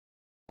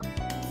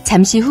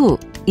잠시 후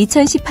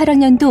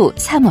 2018학년도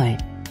 3월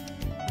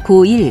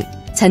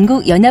고1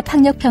 전국 연합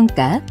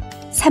학력평가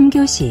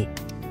 3교시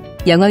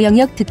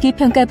영어영역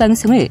듣기평가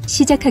방송을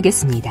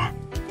시작하겠습니다.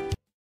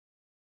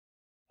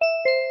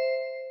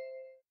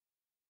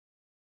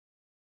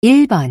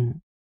 1번.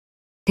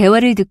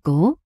 대화를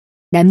듣고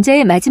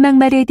남자의 마지막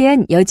말에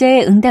대한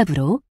여자의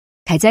응답으로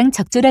가장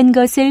적절한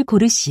것을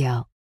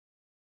고르시오.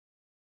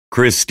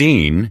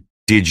 Christine,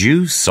 did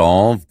you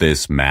solve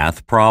this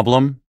math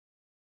problem?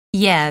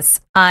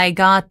 Yes, I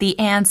got the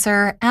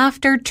answer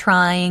after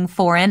trying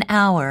for an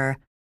hour.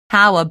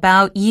 How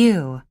about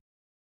you?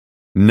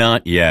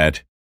 Not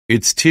yet.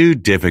 It's too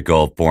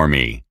difficult for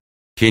me.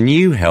 Can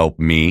you help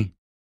me?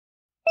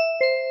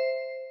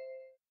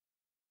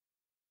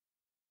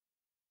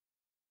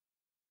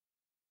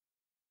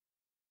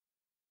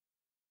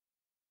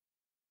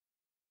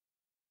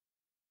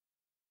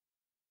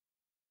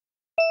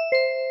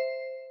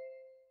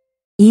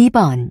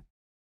 (2번)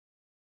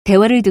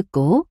 대화를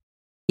듣고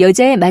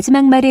여자의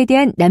마지막 말에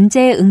대한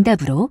남자의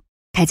응답으로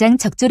가장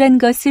적절한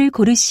것을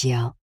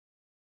고르시오.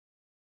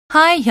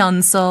 Hi,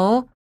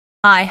 Hyun-so.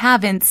 I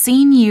haven't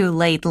seen you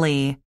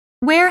lately.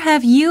 Where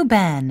have you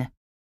been?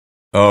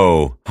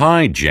 Oh,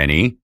 hi,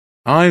 Jenny.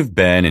 I've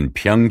been in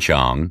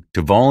Pyeongchang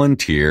to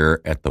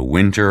volunteer at the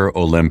Winter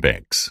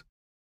Olympics.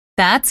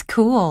 That's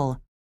cool.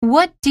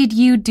 What did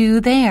you do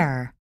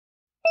there?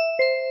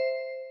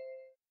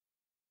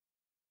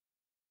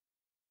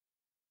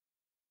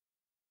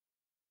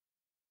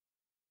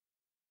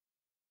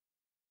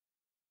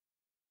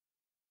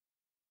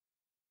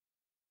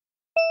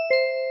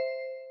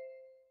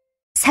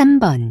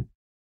 (3번)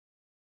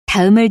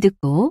 다음을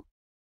듣고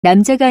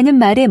남자가 하는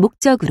말의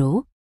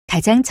목적으로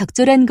가장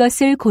적절한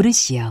것을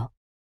고르시오.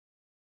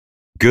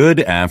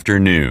 Good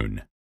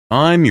afternoon.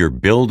 I'm your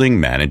building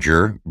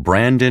manager,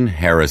 Brandon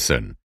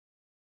Harrison.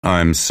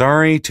 I'm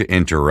sorry to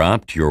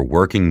interrupt your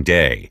working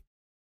day,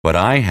 but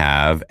I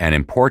have an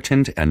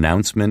important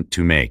announcement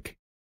to make.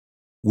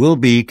 We'll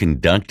be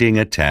conducting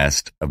a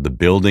test of the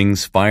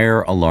building's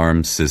fire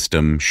alarm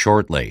system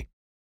shortly.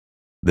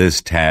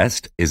 This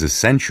test is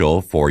essential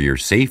for your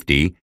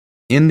safety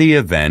in the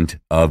event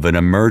of an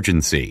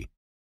emergency.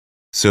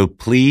 So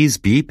please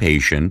be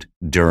patient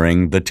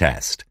during the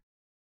test.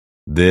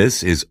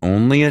 This is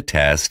only a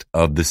test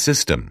of the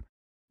system,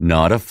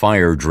 not a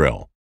fire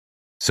drill.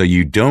 So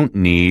you don't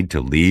need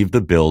to leave the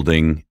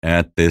building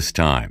at this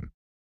time.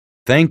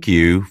 Thank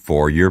you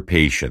for your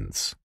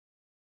patience.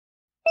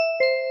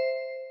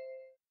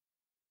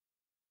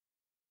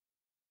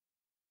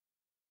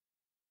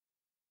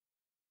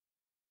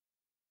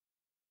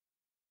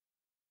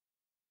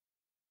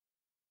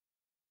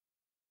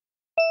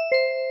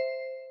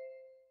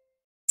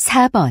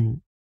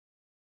 (4번)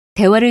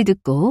 대화를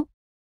듣고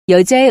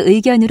여자의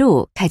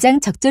의견으로 가장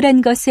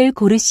적절한 것을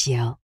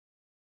고르시오.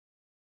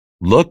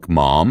 Look,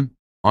 Mom,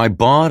 I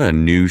bought a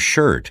new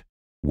shirt.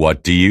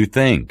 What do you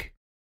think?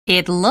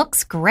 It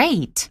looks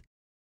great.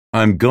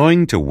 I'm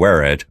going to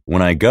wear it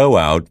when I go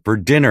out for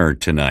dinner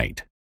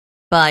tonight.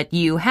 But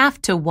you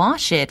have to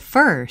wash it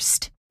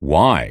first.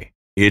 Why?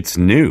 It's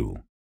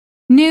new.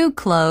 New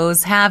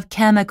clothes have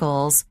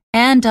chemicals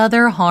and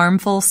other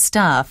harmful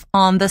stuff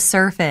on the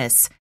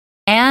surface,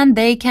 and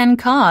they can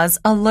cause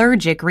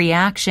allergic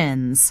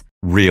reactions.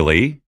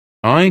 Really?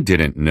 I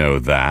didn't know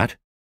that.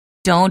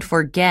 Don't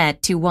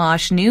forget to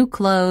wash new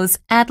clothes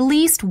at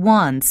least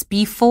once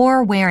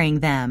before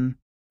wearing them.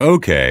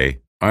 Okay,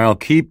 I'll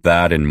keep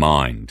that in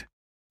mind.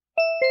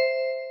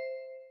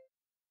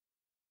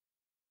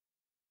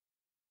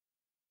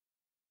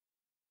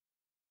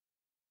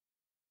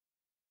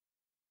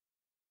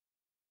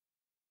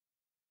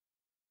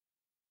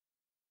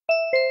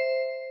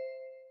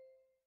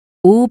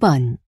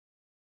 (5번)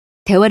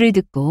 대화를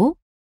듣고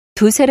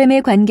두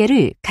사람의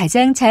관계를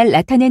가장 잘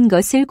나타낸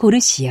것을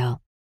고르시오.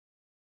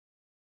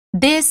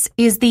 This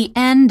is the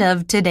end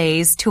of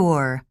today's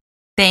tour.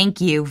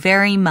 Thank you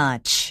very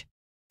much.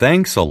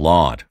 Thanks a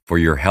lot for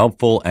your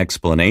helpful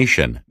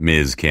explanation,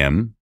 Ms.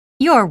 Kim.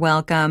 You're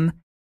welcome.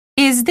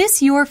 Is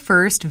this your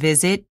first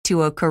visit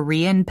to a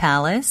Korean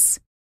palace?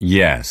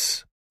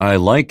 Yes, I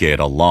like it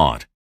a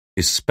lot,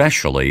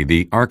 especially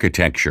the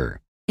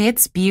architecture.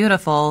 It's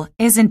beautiful,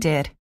 isn't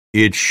it?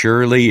 It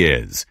surely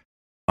is.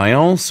 I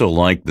also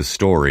like the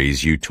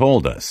stories you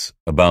told us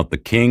about the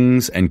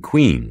kings and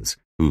queens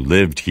who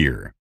lived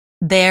here.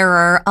 There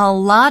are a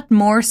lot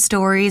more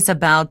stories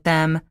about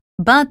them,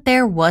 but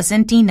there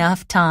wasn't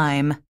enough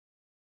time.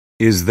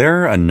 Is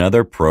there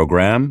another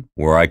program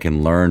where I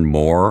can learn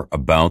more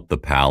about the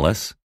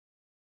palace?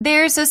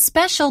 There's a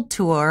special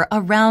tour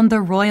around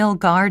the royal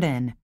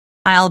garden.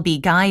 I'll be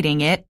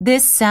guiding it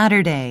this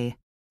Saturday.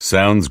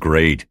 Sounds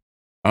great.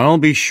 I'll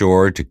be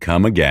sure to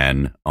come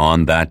again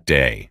on that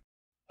day.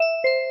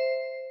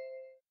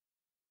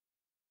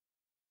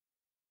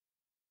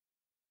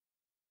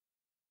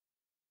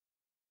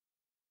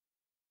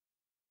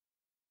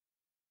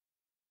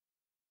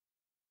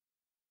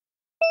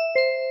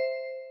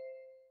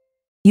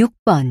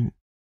 (6번)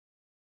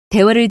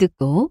 대화를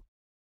듣고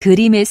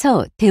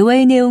그림에서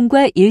대화의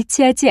내용과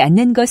일치하지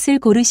않는 것을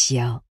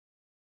고르시오.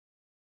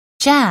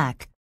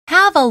 Jack,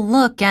 have a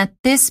look at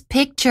this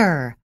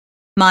picture.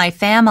 My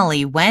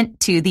family went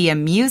to the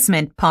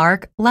amusement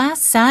park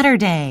last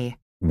Saturday.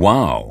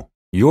 Wow,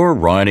 you're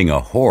riding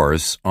a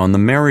horse on the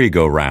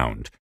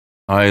merry-go-round.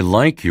 I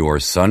like your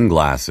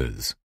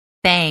sunglasses.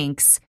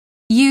 Thanks.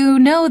 You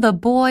know the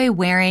boy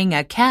wearing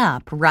a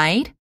cap,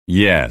 right?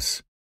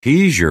 Yes,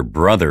 he's your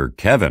brother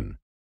Kevin.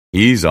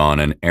 He's on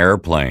an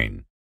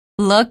airplane.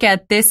 Look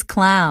at this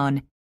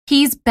clown.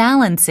 He's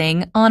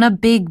balancing on a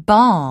big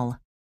ball.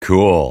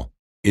 Cool.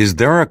 Is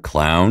there a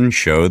clown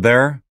show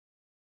there?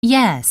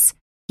 Yes,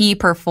 he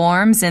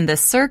performs in the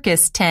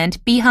circus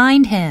tent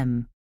behind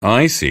him.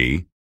 I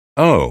see.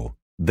 Oh,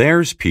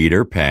 there's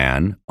Peter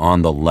Pan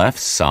on the left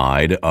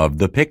side of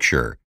the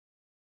picture.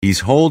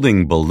 He's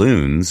holding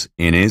balloons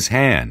in his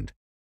hand.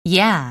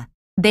 Yeah,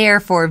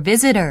 they're for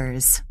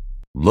visitors.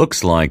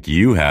 Looks like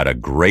you had a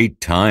great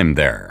time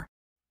there.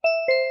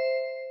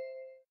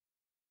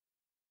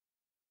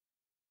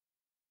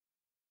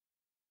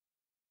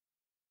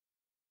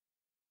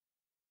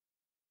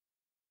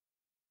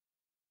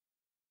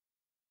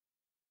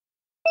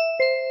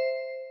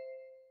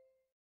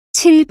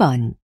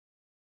 (7번)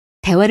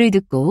 대화를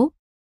듣고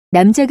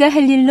남자가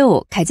할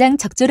일로 가장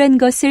적절한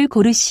것을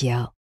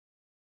고르시오.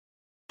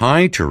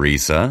 Hi,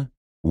 Teresa.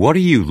 What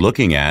are you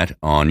looking at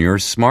on your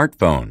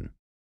smartphone?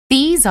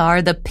 These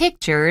are the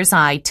pictures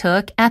I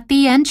took at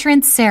the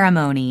entrance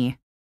ceremony.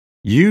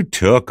 You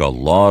took a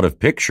lot of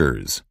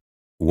pictures.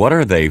 What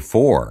are they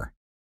for?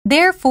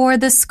 They're for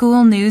the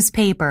school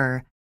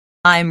newspaper.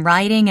 I'm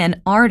writing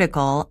an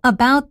article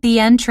about the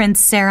entrance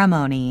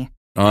ceremony.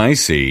 I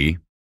see.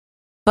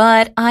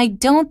 But I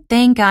don't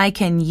think I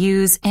can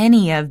use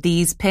any of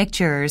these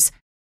pictures.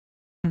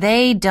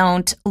 They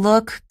don't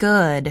look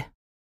good.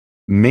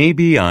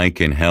 Maybe I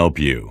can help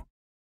you.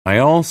 I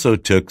also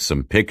took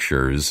some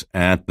pictures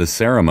at the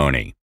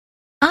ceremony.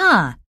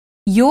 Ah,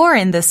 you're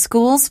in the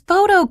school's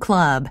photo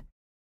club.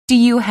 Do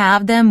you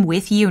have them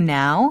with you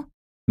now?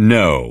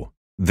 No,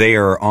 they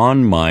are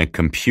on my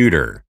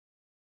computer.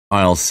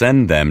 I'll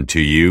send them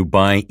to you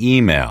by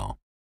email.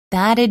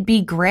 That'd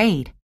be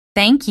great.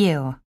 Thank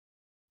you.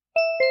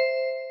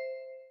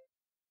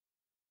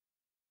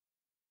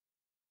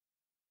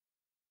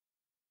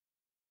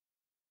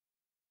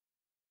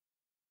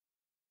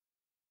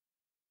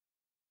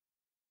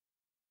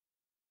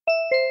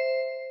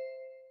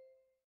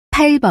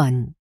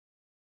 (8번)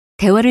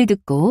 대화를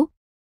듣고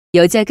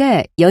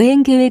여자가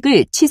여행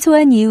계획을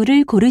취소한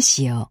이유를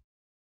고르시오.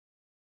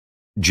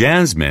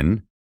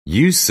 Jasmine,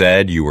 you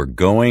said you were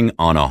going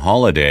on a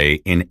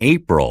holiday in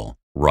April,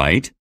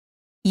 right?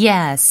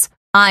 Yes,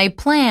 I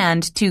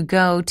planned to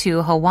go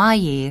to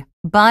Hawaii,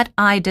 but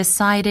I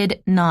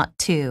decided not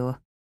to.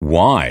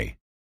 Why?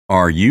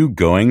 Are you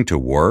going to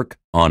work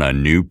on a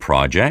new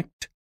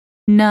project?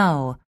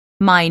 No,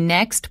 my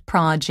next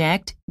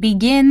project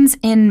begins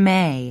in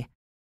May.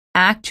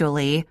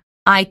 Actually,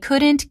 I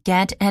couldn't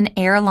get an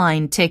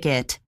airline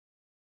ticket.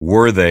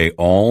 Were they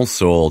all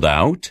sold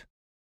out?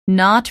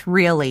 Not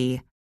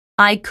really.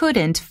 I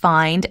couldn't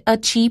find a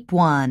cheap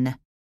one.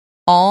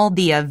 All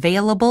the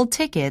available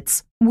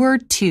tickets were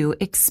too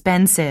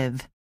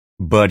expensive.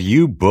 But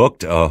you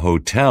booked a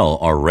hotel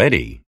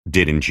already,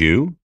 didn't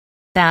you?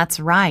 That's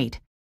right.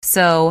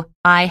 So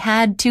I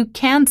had to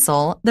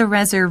cancel the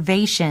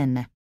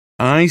reservation.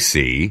 I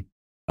see.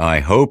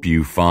 I hope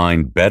you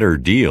find better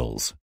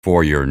deals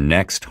for your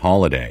next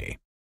holiday.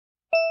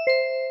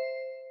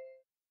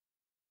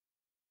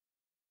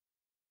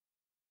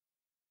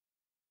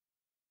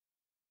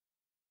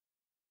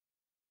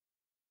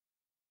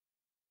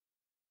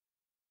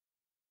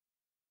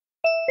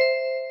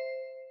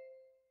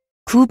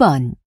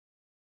 (9번)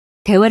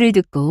 대화를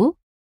듣고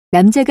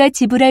남자가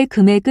지불할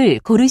금액을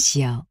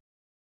고르시오.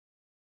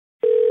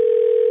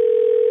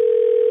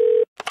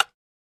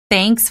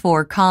 Thanks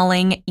for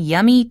calling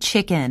Yummy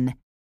Chicken.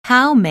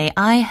 How may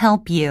I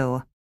help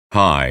you?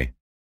 Hi,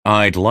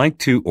 I'd like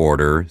to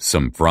order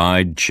some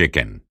fried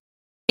chicken.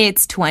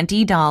 It's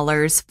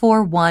 $20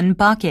 for one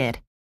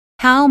bucket.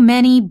 How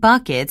many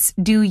buckets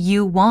do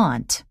you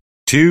want?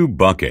 2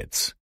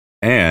 buckets.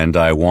 And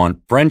I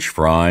want French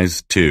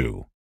fries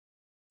too.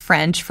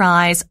 French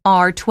fries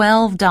are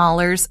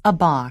 $12 a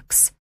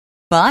box,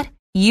 but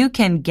you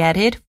can get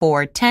it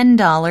for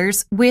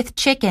 $10 with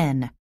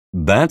chicken.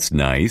 That's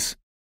nice.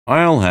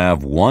 I'll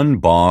have 1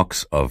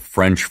 box of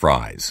French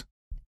fries.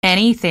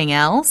 Anything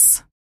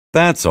else?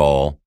 That's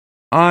all.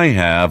 I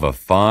have a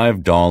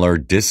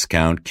 $5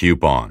 discount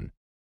coupon.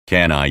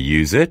 Can I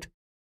use it?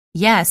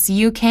 Yes,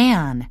 you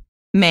can.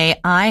 May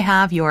I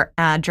have your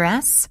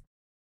address?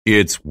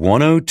 It's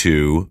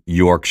 102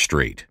 York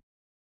Street.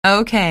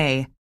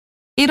 Okay.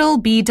 It'll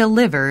be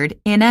delivered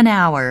in an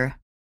hour.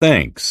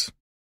 Thanks.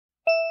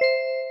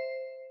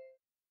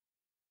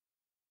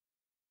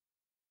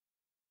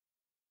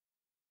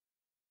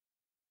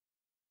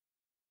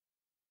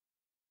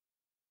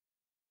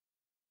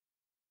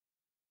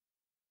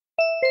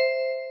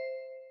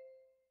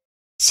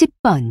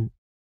 (10번)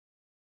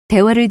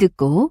 대화를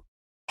듣고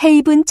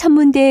해입은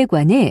천문대에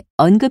관해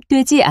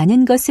언급되지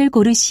않은 것을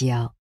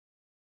고르시오.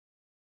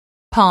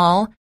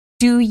 Paul,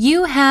 do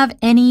you have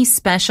any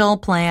special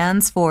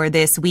plans for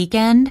this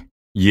weekend?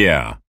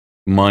 Yeah,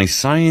 my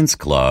science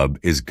club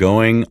is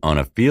going on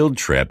a field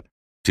trip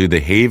to the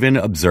Haven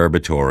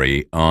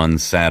Observatory on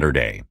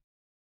Saturday.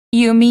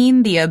 You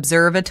mean the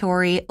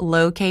observatory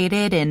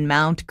located in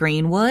Mount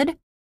Greenwood?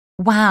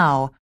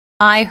 Wow,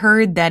 I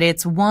heard that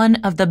it's one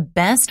of the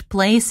best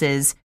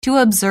places to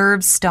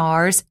observe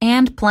stars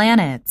and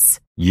planets.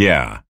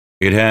 Yeah,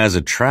 it has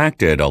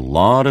attracted a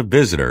lot of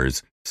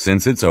visitors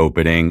since its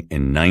opening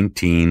in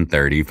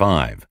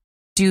 1935.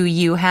 Do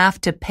you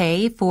have to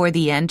pay for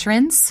the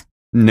entrance?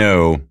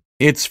 No,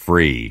 it's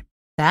free.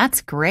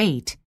 That's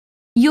great.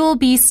 You'll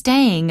be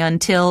staying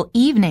until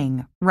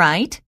evening,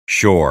 right?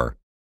 Sure.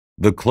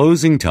 The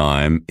closing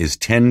time is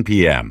 10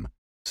 p.m.,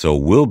 so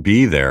we'll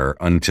be there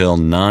until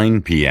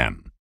 9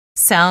 p.m.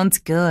 Sounds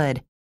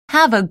good.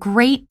 Have a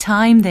great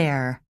time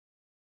there.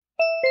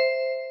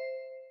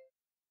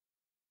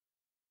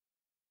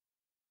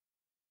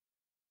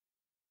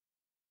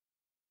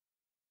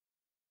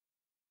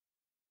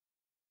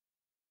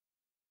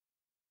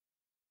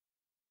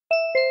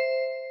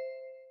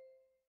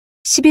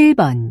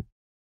 (11번)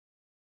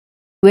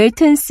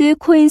 웰턴스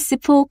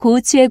코인스포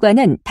고우츠에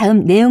관한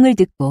다음 내용을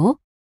듣고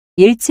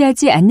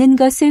일치하지 않는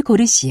것을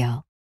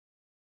고르시오.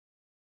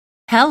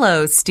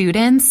 Hello,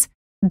 students.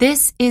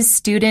 This is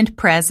Student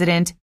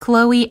President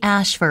Chloe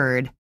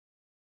Ashford.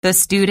 The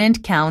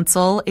Student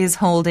Council is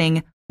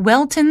holding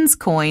Welton's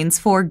Coins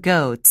for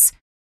Goats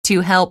to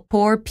help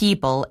poor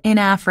people in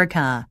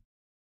Africa.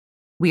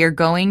 We are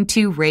going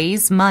to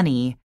raise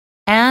money,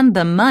 and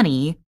the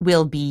money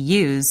will be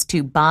used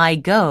to buy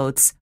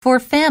goats for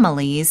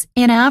families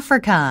in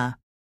Africa.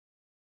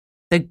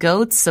 The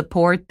goats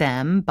support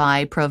them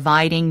by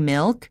providing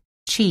milk,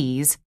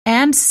 cheese,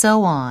 and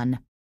so on.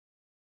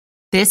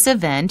 This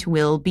event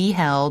will be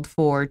held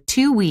for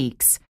 2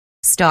 weeks,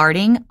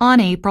 starting on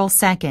April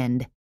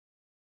 2nd.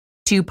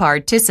 To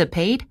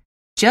participate,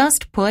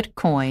 just put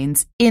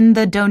coins in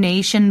the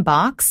donation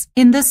box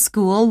in the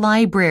school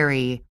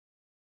library.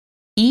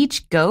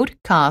 Each goat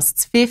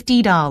costs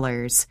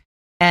 $50,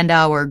 and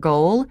our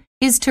goal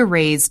is to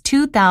raise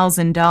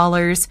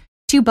 $2,000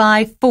 to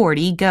buy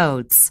 40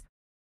 goats.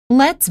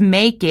 Let's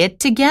make it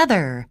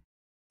together.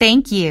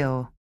 Thank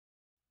you.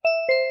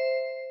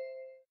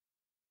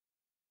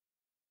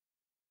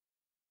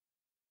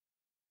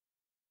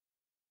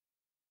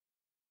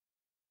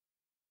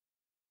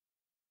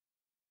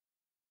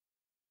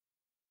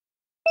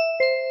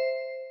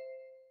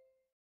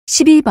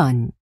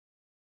 (12번)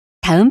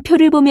 다음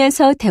표를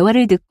보면서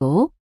대화를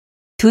듣고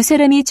두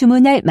사람이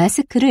주문할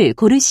마스크를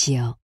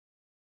고르시오.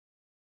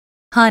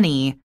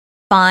 Honey,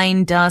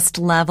 fine dust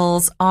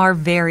levels are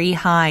very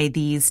high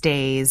these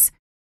days.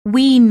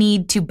 We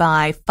need to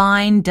buy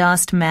fine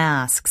dust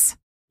masks.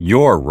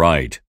 You're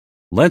right.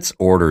 Let's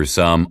order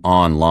some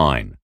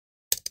online.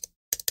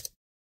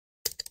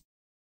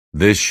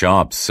 This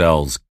shop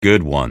sells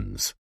good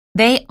ones.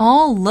 They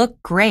all look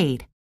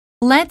great.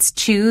 Let's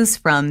choose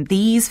from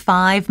these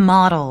 5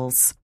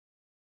 models.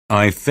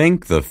 I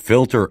think the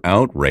filter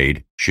out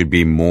rate should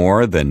be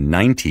more than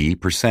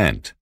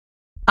 90%.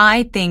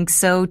 I think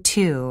so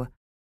too.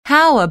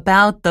 How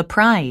about the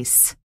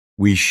price?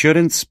 We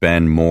shouldn't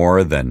spend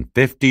more than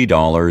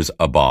 $50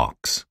 a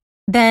box.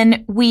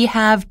 Then we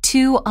have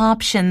 2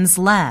 options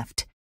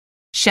left.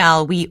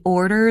 Shall we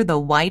order the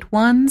white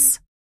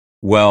ones?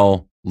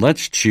 Well,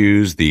 let's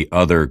choose the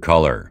other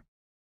color.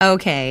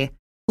 Okay,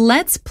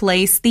 let's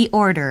place the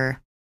order.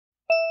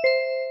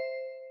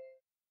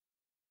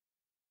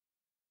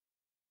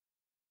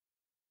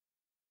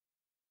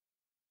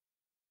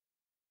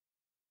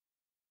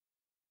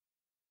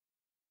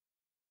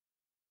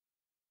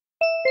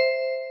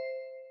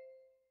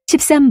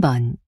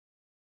 (13번)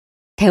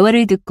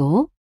 대화를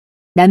듣고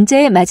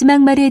남자의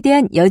마지막 말에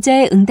대한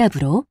여자의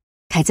응답으로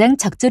가장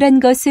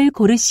적절한 것을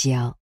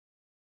고르시오.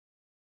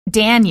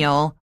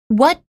 Daniel,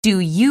 what do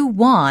you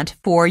want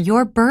for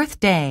your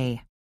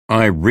birthday?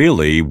 I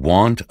really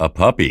want a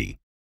puppy.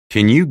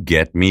 Can you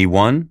get me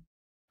one?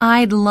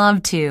 I'd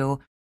love to,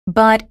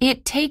 but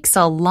it takes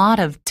a lot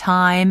of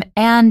time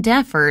and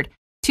effort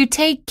to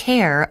take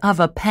care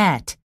of a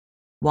pet.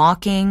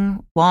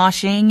 Walking,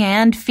 washing,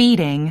 and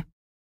feeding.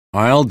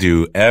 I'll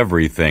do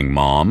everything,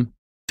 Mom.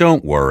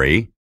 Don't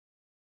worry.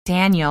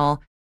 Daniel,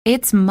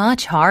 it's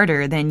much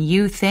harder than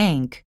you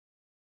think.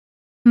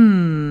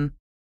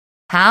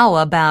 How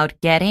about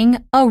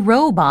getting a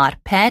robot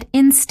pet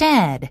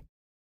instead?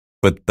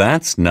 But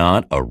that's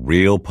not a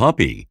real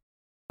puppy.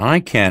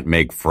 I can't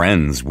make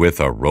friends with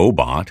a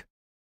robot.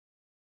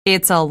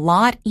 It's a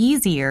lot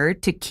easier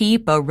to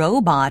keep a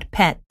robot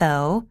pet,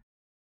 though.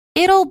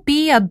 It'll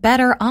be a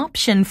better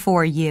option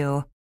for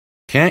you.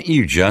 Can't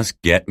you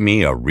just get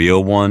me a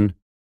real one?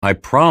 I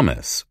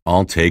promise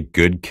I'll take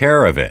good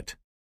care of it.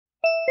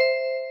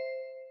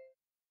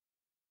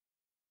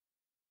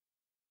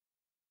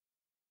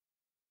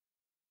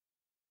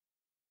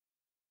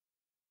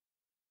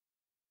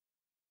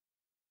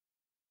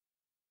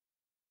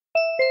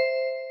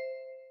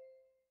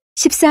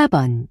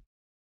 14번.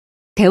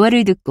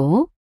 대화를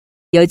듣고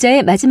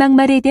여자의 마지막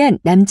말에 대한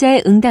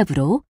남자의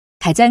응답으로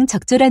가장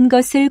적절한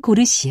것을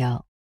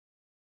고르시오.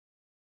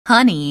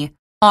 Honey,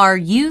 are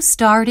you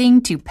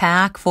starting to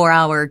pack for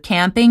our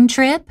camping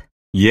trip?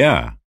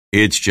 Yeah,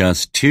 it's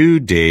just 2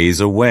 days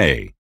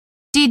away.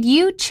 Did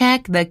you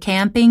check the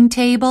camping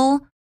table?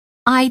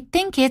 I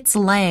think its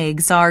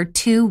legs are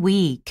too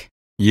weak.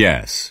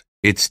 Yes,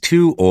 it's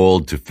too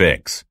old to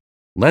fix.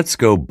 Let's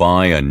go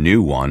buy a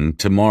new one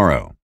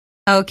tomorrow.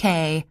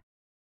 Okay.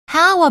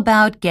 How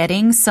about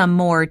getting some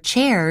more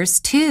chairs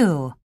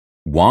too?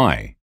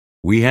 Why?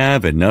 We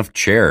have enough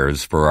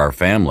chairs for our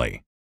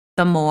family.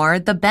 The more,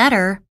 the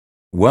better.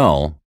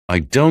 Well, I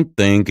don't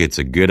think it's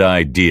a good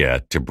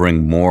idea to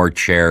bring more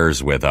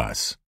chairs with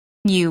us.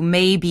 You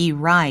may be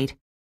right.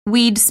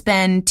 We'd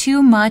spend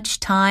too much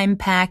time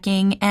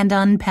packing and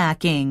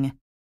unpacking.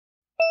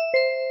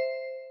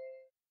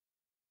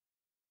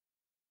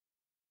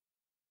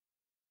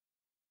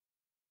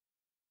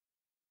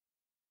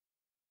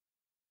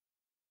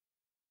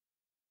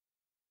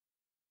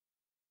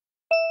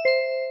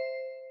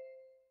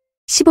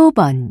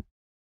 (15번)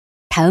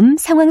 다음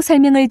상황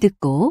설명을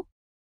듣고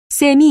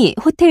쌤이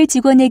호텔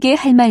직원에게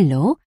할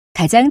말로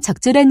가장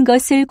적절한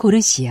것을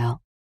고르시오.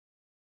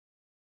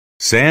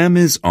 Sam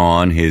is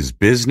on his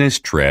business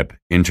trip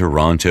in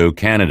Toronto,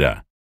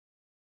 Canada.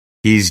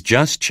 He's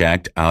just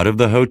checked out of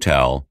the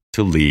hotel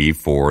to leave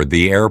for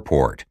the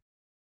airport.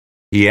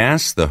 He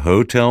asked the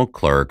hotel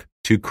clerk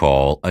to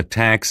call a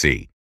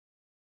taxi.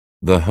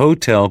 The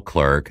hotel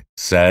clerk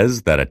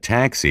says that a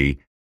taxi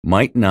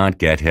might not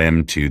get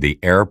him to the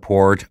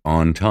airport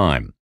on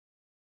time.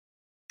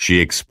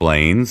 She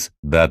explains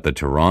that the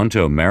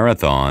Toronto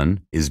Marathon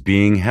is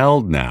being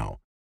held now,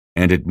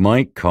 and it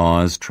might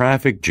cause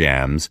traffic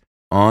jams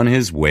on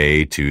his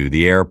way to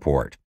the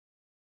airport.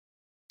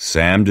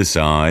 Sam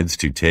decides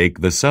to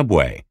take the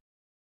subway,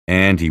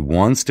 and he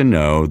wants to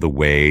know the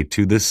way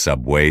to the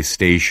subway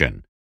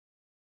station.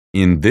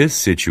 In this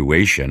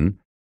situation,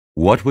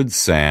 what would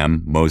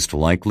Sam most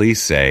likely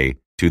say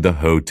to the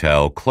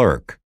hotel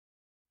clerk?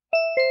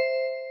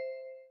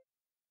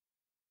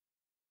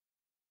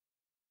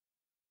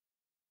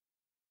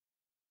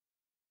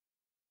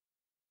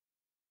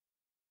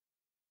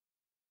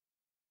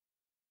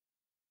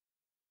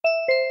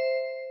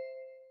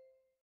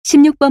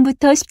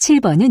 (16번부터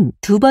 17번은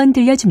 2번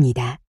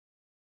들려줍니다.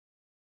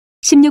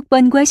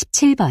 16번과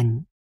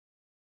 17번.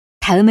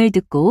 다음을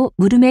듣고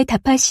물음에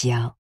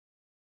답하시오.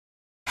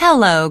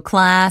 Hello,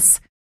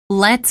 class.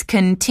 Let's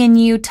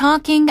continue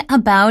talking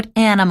about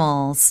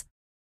animals.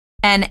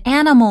 An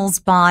animal's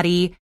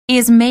body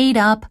is made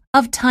up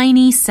of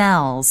tiny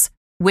cells,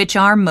 which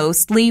are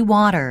mostly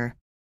water.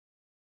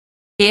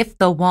 If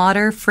the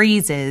water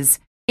freezes,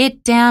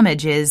 it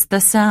damages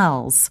the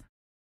cells.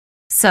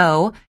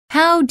 So,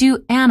 how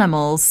do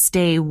animals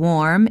stay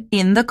warm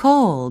in the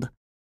cold?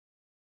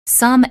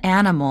 Some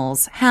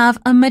animals have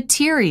a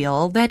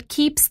material that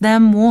keeps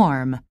them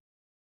warm.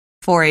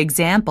 For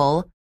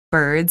example,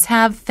 birds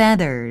have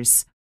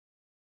feathers.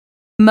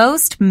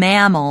 Most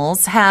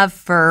mammals have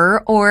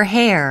fur or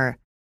hair,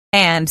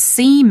 and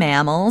sea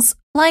mammals,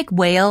 like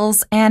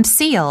whales and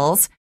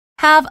seals,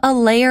 have a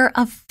layer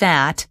of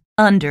fat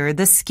under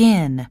the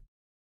skin.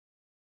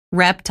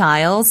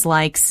 Reptiles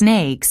like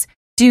snakes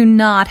do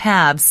not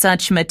have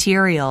such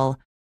material,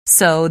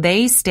 so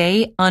they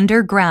stay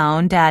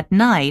underground at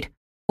night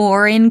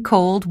or in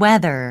cold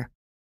weather.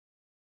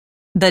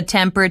 The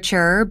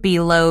temperature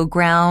below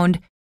ground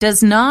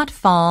does not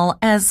fall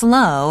as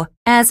low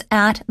as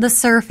at the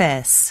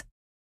surface.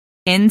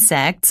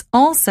 Insects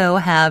also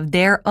have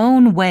their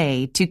own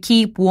way to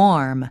keep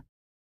warm.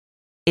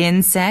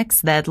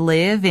 Insects that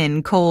live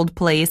in cold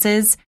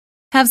places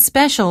have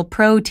special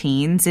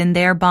proteins in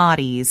their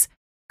bodies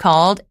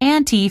called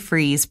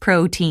antifreeze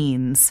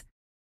proteins.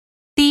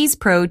 These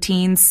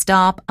proteins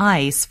stop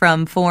ice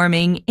from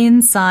forming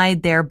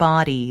inside their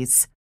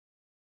bodies.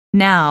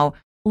 Now,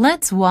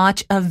 let's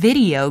watch a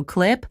video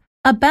clip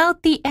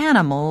about the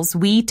animals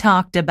we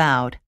talked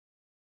about.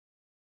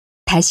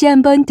 다시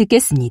한번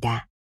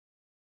듣겠습니다.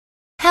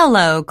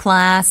 Hello,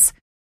 class.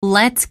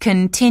 Let's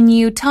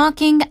continue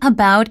talking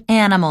about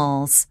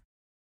animals.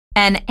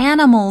 An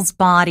animal's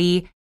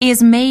body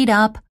is made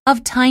up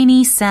of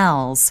tiny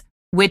cells,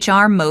 which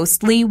are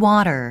mostly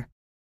water.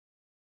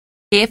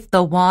 If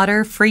the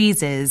water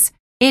freezes,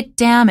 it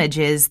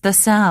damages the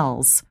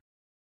cells.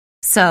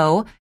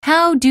 So,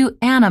 how do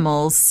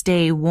animals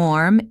stay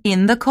warm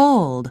in the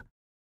cold?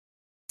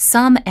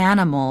 Some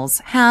animals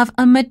have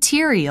a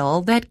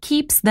material that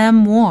keeps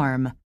them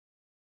warm.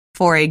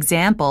 For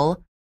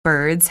example,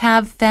 birds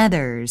have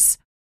feathers.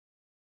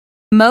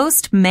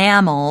 Most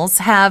mammals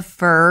have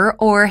fur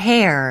or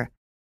hair,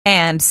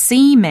 and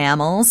sea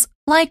mammals,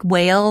 like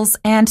whales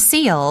and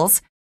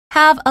seals,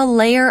 have a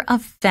layer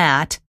of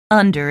fat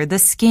under the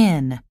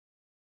skin.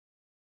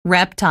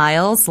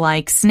 Reptiles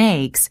like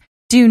snakes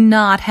do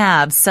not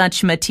have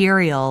such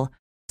material,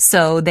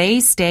 so they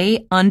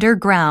stay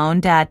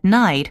underground at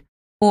night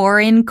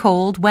or in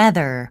cold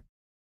weather.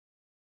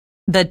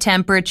 The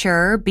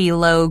temperature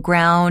below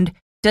ground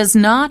does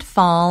not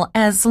fall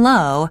as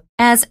low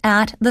as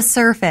at the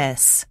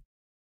surface.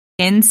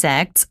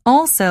 Insects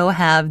also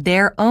have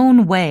their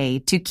own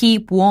way to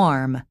keep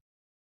warm.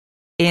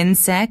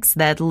 Insects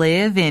that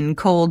live in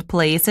cold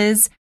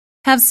places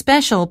have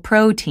special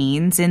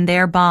proteins in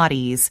their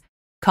bodies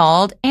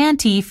called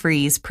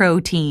antifreeze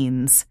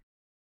proteins.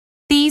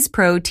 These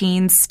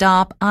proteins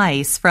stop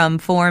ice from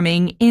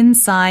forming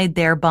inside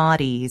their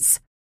bodies.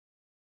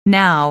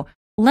 Now,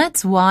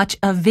 let's watch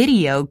a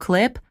video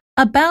clip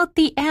about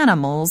the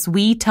animals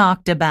we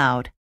talked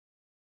about.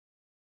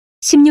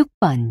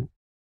 16번.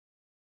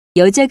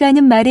 여자가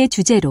하는 말의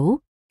주제로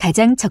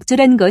가장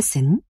적절한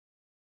것은?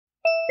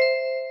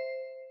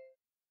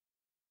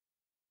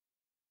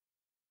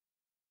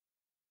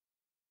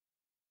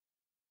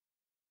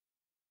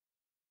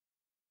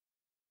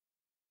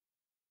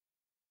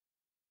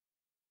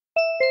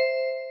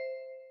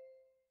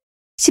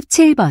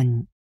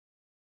 17번.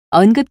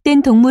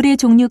 언급된 동물의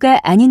종류가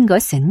아닌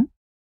것은?